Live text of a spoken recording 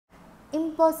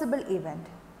Impossible event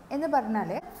എന്ന്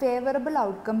പറഞ്ഞാൽ favourable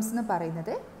outcomes എന്ന്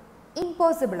പറയുന്നത്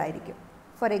ഇമ്പോസിബിൾ ആയിരിക്കും.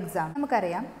 ഫോർ എക്സാമ്പിൾ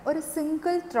നമുക്കറിയാം ഒരു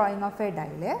single throwing of A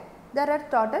ഡൈയിൽ there are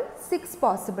total 6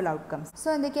 possible outcomes. So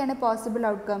എന്തൊക്കെയാണ് പോസിബിൾ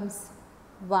ഔട്ട്കംസ്?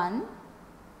 1,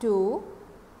 2,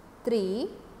 3,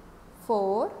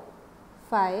 4,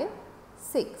 5,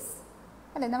 6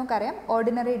 അല്ലേ? നമുക്കറിയാം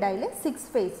ഓർഡിനറി ഡൈയിൽ 6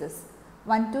 ഫേസസ്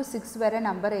 1 to 6 വരെ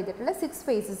നമ്പർ ചെയ്തിട്ടുള്ള 6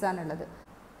 ഫേസസ് ആണുള്ളത്.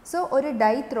 സോ ഒരു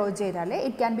ഡൈ ത്രോ ചെയ്താൽ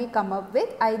it can be come up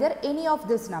with either any of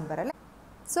this number അല്ലേ.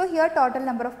 So here total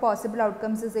number of possible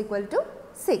outcomes is equal to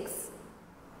 6.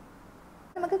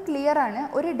 നമുക്ക് clear ആണ്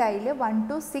ഒരു ഡൈയിൽ 1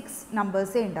 to 6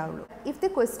 നമ്പേഴ്സേ ഉണ്ടാവുള്ളൂ. ഇഫ്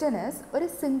ദി ക്വസ്റ്റ്യൻ ഇസ് ഒരു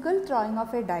single drawing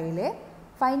of A ഡൈയിൽ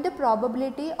find the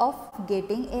probability of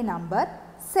getting A number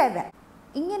 7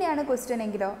 ഇങ്ങനെയാണ് question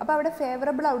എങ്കിലോ അപ്പോൾ അവിടെ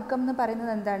favourable outcome എന്ന്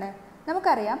പറയുന്നത് എന്താണ്?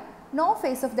 നമുക്കറിയാം no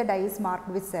phase of the dye is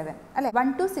marked വിത്ത് 7 അല്ലേ.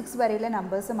 1 to 6 വരെയുള്ള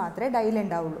നമ്പേഴ്സ് മാത്രമേ ഡൈയിൽ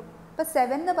ഉണ്ടാവുള്ളൂ. അപ്പോൾ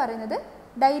 7 എന്ന് പറയുന്നത്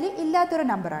ഡൈയിൽ ഇല്ലാത്തൊരു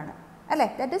നമ്പറാണ് അല്ലേ.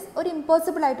 ദാറ്റ് ഈസ് ഒരു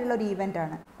ഇമ്പോസിബിൾ ആയിട്ടുള്ള ഒരു ഈവൻ്റ്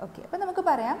ആണ്. ഓക്കെ, അപ്പോൾ നമുക്ക്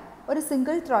പറയാം ഒരു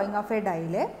single throwing of A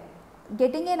ഡൈയിൽ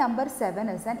getting A number 7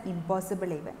 is an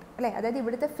impossible event അല്ലേ. അതായത്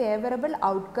ഇവിടുത്തെ favourable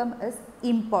outcome is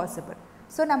impossible.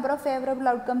 So number of favourable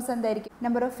outcomes എന്തായിരിക്കും?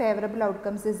 Number of favourable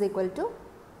outcomes is equal to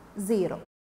 0.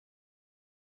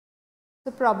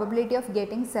 So probability of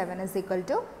getting 7 is equal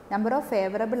to number of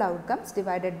favorable outcomes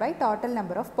divided by total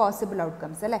number of possible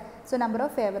outcomes അല്ലേ. So number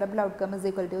of favorable outcome is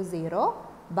equal to 0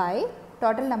 by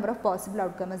total number of possible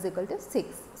outcome is equal to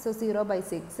 6. So 0 by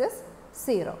 6 is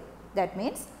 0. That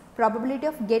means probability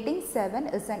of getting 7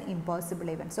 is an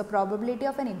impossible event. So probability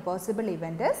of an impossible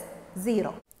event is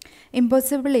 0.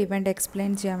 Impossible event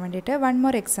explain ചെയ്യാൻ വേണ്ടിയിട്ട് one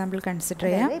more example consider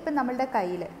ചെയ്യാം. ഇപ്പം നമ്മളെ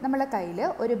കയ്യിൽ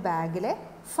ഒരു ബാഗിൽ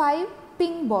 5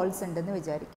 pink balls ഉണ്ടെന്ന്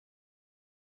വിചാരിക്കും.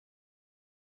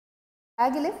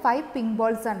 ബാഗിൽ 5 പിങ്ക്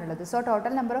ബോൾസ് ആണുള്ളത്. So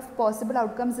total number of possible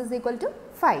outcomes is equal to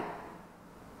 5.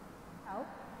 Now,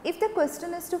 if the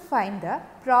question is to find the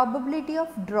probability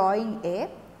of drawing a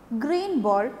green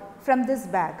ball from this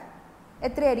bag,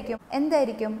 എത്രയായിരിക്കും?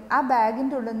 എന്തായിരിക്കും? ആ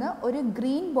ബാഗിൻ്റെ ഉള്ളിൽ നിന്ന് ഒരു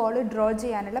ഗ്രീൻ ബോൾ ഡ്രോ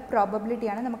ചെയ്യാനുള്ള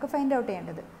പ്രോബബിലിറ്റിയാണ് നമുക്ക് find out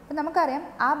ചെയ്യേണ്ടത്. അപ്പം നമുക്കറിയാം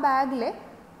ആ ബാഗിൽ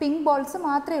പിങ്ക് ബോൾസ്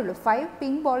മാത്രമേ ഉള്ളൂ, 5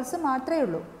 പിങ്ക് ബോൾസ് മാത്രമേ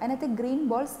ഉള്ളൂ, അതിനകത്ത് ഗ്രീൻ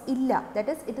ബോൾസ് ഇല്ല.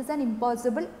 That is it is an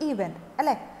impossible event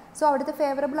അല്ലേ. സോ അവിടുത്തെ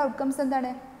ഫേവറബിൾ ഔട്ട്കംസ്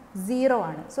എന്താണ്? 0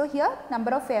 ആണ്. So here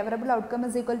number of favourable outcome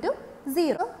is equal to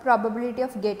 0. Probability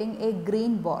of getting A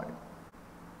green ball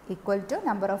equal to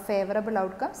number of favourable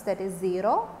outcomes that is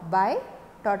 0 by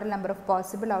total number of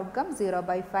possible outcomes 0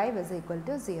 by 5 is equal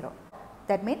to 0.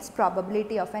 That means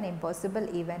probability of an impossible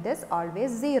event is always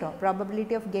 0.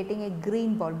 Probability of getting a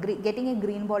green ball, getting a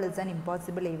green ball is an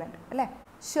impossible event അല്ലേ.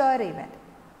 Sure event,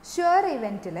 sure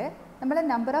ഇവൻറ്റിൽ നമ്മൾ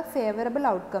number of favourable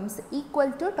outcomes equal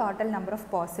to total number of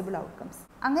possible outcomes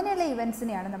അങ്ങനെയുള്ള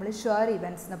ഇവൻറ്റ്സിനെയാണ് നമ്മൾ sure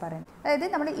events എന്ന് പറയുന്നത്. അതായത്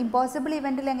നമ്മൾ impossible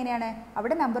ഇവൻറ്റിൽ എങ്ങനെയാണ്?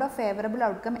 അവിടെ നമ്പർ ഓഫ് ഫേവറബിൾ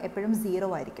ഔട്ട്കം എപ്പോഴും 0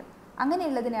 ആയിരിക്കും.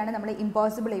 അങ്ങനെയുള്ളതിനെയാണ് നമ്മൾ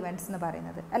ഇമ്പോസിബിൾ ഇവൻറ്റ്സ് എന്ന്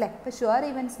പറയുന്നത് അല്ലേ. ഇപ്പോൾ ഷുവർ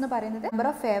ഇവൻറ്റ്സ് എന്ന് പറയുന്നത് number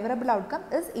of favourable outcome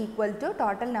is equal to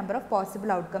total number of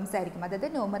possible outcomes ആയിരിക്കും. അതായത്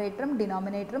ന്യൂമറേറ്ററും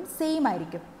ഡിനോമിനേറ്ററും സെയിം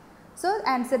ആയിരിക്കും. So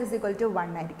answer is equal to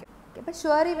 1 ആയിരിക്കും. അപ്പോൾ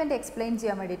ഷുവർ ഇവൻറ്റ് എക്സ്പ്ലെയിൻ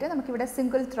ചെയ്യാൻ വേണ്ടിയിട്ട് നമുക്കിവിടെ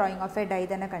single throwing of a die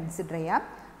തന്നെ കൺസിഡർ ചെയ്യാം.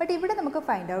 ബട്ട് ഇവിടെ നമുക്ക്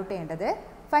ഫൈൻഡ് ഔട്ട് ചെയ്യേണ്ടത്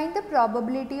find the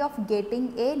probability of getting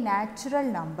A natural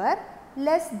number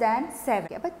less than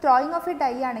 7. അപ്പോൾ ത്രോയിങ് ഓഫ് എ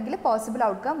ഡൈ ആണെങ്കിൽ പോസിബിൾ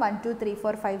ഔട്ട്കം 1, 2, 3,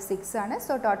 4, 5, 6 ആണ്.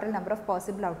 So total number of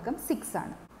possible outcome 6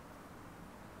 ആണ്.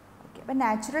 Okay, അപ്പോൾ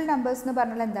നാച്ചുറൽ നമ്പേഴ്സ് എന്ന്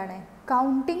പറഞ്ഞാൽ എന്താണ്?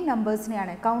 Counting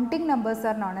നമ്പേഴ്സിനെയാണ്. Counting numbers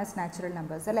are known as natural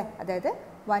numbers അല്ലേ. അതായത്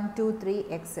 1, 2, 3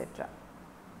 എക്സെട്ര.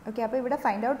 ഓക്കെ, അപ്പോൾ ഇവിടെ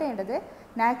ഫൈൻഡ് ഔട്ട് ചെയ്യേണ്ടത്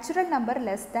natural number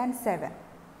less than 7.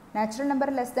 Natural number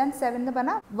less than 7 എന്ന്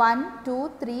പറഞ്ഞാൽ 1, 2,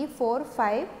 3, 4,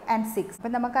 5 and 6.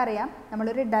 അപ്പം നമുക്കറിയാം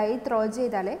നമ്മളൊരു ഡൈ ത്രോ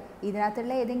ചെയ്താൽ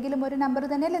ഇതിനകത്തുള്ള ഏതെങ്കിലും ഒരു നമ്പർ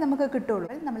തന്നെയല്ലേ നമുക്ക് കിട്ടുള്ളൂ.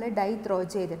 നമ്മൾ ഡൈ ത്രോ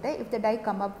ചെയ്തിട്ട് if the dye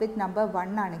come up with number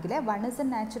 1 ആണെങ്കിൽ 1 is A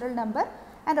natural number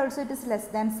and also it is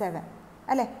less than 7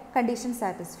 അല്ലേ. Condition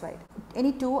satisfied.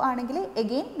 ഇനി 2 ആണെങ്കിൽ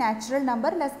again natural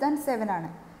number less than 7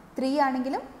 ആണ്. 3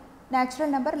 ആണെങ്കിലും നാച്ചുറൽ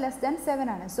നമ്പർ ലെസ് ദാൻ 7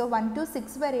 ആണ്. സോ 1 to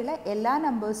 6 വരെയുള്ള എല്ലാ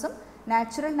നമ്പേഴ്സും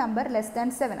നാച്ചുറൽ നമ്പർ ലെസ് ദാൻ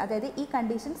 7, അതായത് ഈ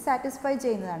കണ്ടീഷൻ സാറ്റിസ്ഫൈ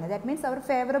ചെയ്യുന്നതാണ്. That means our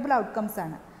favourable outcomes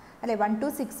ആണ് അല്ലെ. 1 to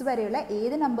 6 വരെയുള്ള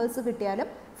ഏത് നമ്പേഴ്സ് കിട്ടിയാലും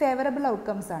ഫേവറബിൾ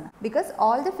ഔട്ട്കംസ് ആണ്. Because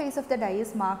all the face of the dye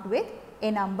is marked with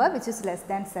a number which is less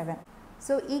than 7.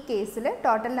 So ഈ കേസിൽ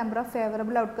total number of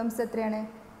favourable outcomes എത്രയാണ്?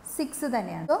 6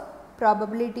 തന്നെയാണ്. So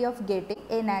probability of getting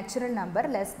a natural number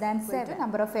less than 7,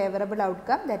 number of favorable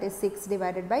outcome that is 6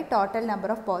 divided by total number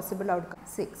of possible outcome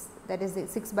 6, that is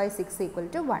 6 by 6 equal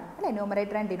to 1 അല്ലേ.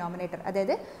 Numerator and denominator,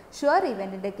 അതായത് sure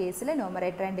ഇവൻറ്റിൻ്റെ കേസിൽ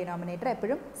numerator and denominator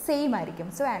എപ്പോഴും same ആയിരിക്കും.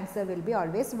 So answer will be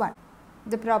always 1.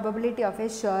 The probability of A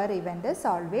sure event is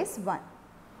always 1.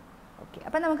 Okay,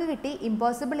 അപ്പോൾ നമുക്ക് കിട്ടി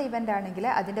impossible event ആണെങ്കിൽ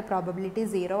അതിൻ്റെ പ്രോബബിലിറ്റി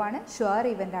 0 ആണ്. ഷുവർ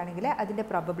ഇവൻ്റ് ആണെങ്കിൽ അതിൻ്റെ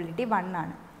പ്രോബബിലിറ്റി 1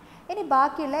 ആണ്. ഇനി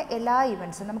ബാക്കിയുള്ള എല്ലാ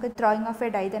ഇവൻറ്റ്സും നമുക്ക് ത്രോയിങ് ഓഫ് എ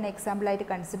ഡൈ തന്നെ എക്സാമ്പിൾ ആയിട്ട്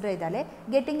കൺസിഡർ ചെയ്താൽ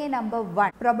getting A number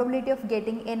 1, probability of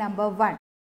getting A number 1.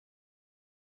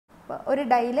 ഒരു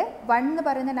ഡൈയിൽ 1 എന്ന്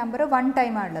പറയുന്ന നമ്പർ 1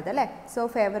 ടൈം ആണുള്ളത് അല്ലേ. So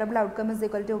favourable outcome is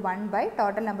equal to 1 by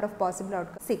total number of possible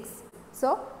outcome 6.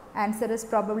 So answer is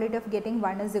probability of getting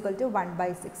 1 is equal to 1 by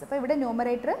 6. അപ്പോൾ ഇവിടെ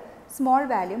numerator small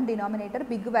വാല്യൂം denominator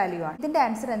big value ആണ്. ഇതിൻ്റെ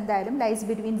answer എന്തായാലും lies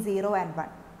between 0 and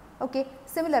 1. Okay,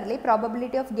 similarly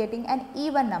probability of getting an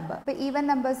even number. ഇപ്പോൾ even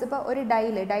numbers ഇപ്പോൾ ഒരു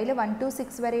ഡൈയിൽ 1 to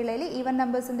 6 വരെയുള്ളതിൽ even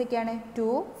numbers എന്തൊക്കെയാണ്?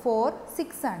 2, 4,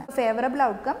 6 ആണ്. ഫേവറബിൾ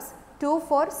ഔട്ട്കംസ് 2,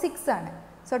 4, 6 ആണ്.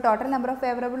 So total number of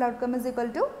favourable outcome is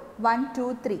equal to 1, 2,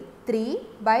 3. 3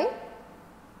 by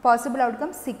possible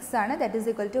outcome 6 ആണ്. That is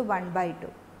equal to 1 by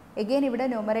 2. Again ഇവിടെ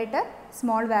numerator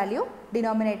small value,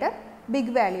 denominator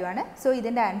big value ആണ്. So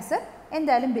ഇതിൻ്റെ answer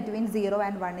എന്തായാലും between 0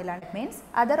 and 1 means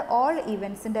other all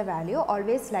ഇവൻസിൻ്റെ value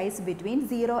always lies between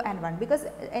 0 and 1 because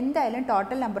എന്തായാലും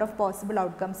total number of possible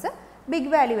outcomes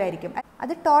big value ആയിരിക്കും.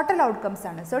 അത് total outcomes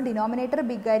ആണ്. So denominator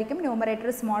big ആയിരിക്കും, numerator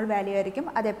small value ആയിരിക്കും.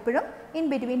 അതെപ്പോഴും ഇൻ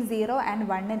ബിറ്റ്വീൻ 0 ആൻഡ്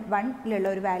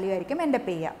 1 ഒരു വാല്യൂ ആയിരിക്കും എൻ്റെ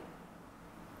ചെയ്യുക.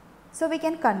 So we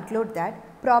can conclude that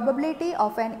probability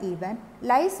of an event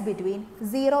lies between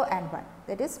 0 and 1.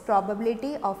 That is,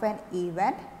 probability of an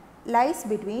event lies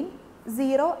between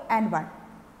 0 and 1.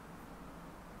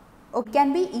 It can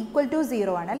be equal to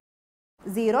 0 and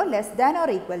 0 less than or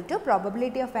equal to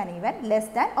probability of an event less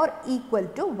than or equal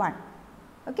to 1.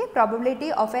 Okay,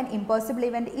 probability of an impossible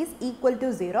event is equal to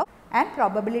 0 and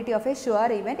probability of a sure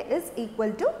event is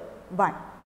equal to 1.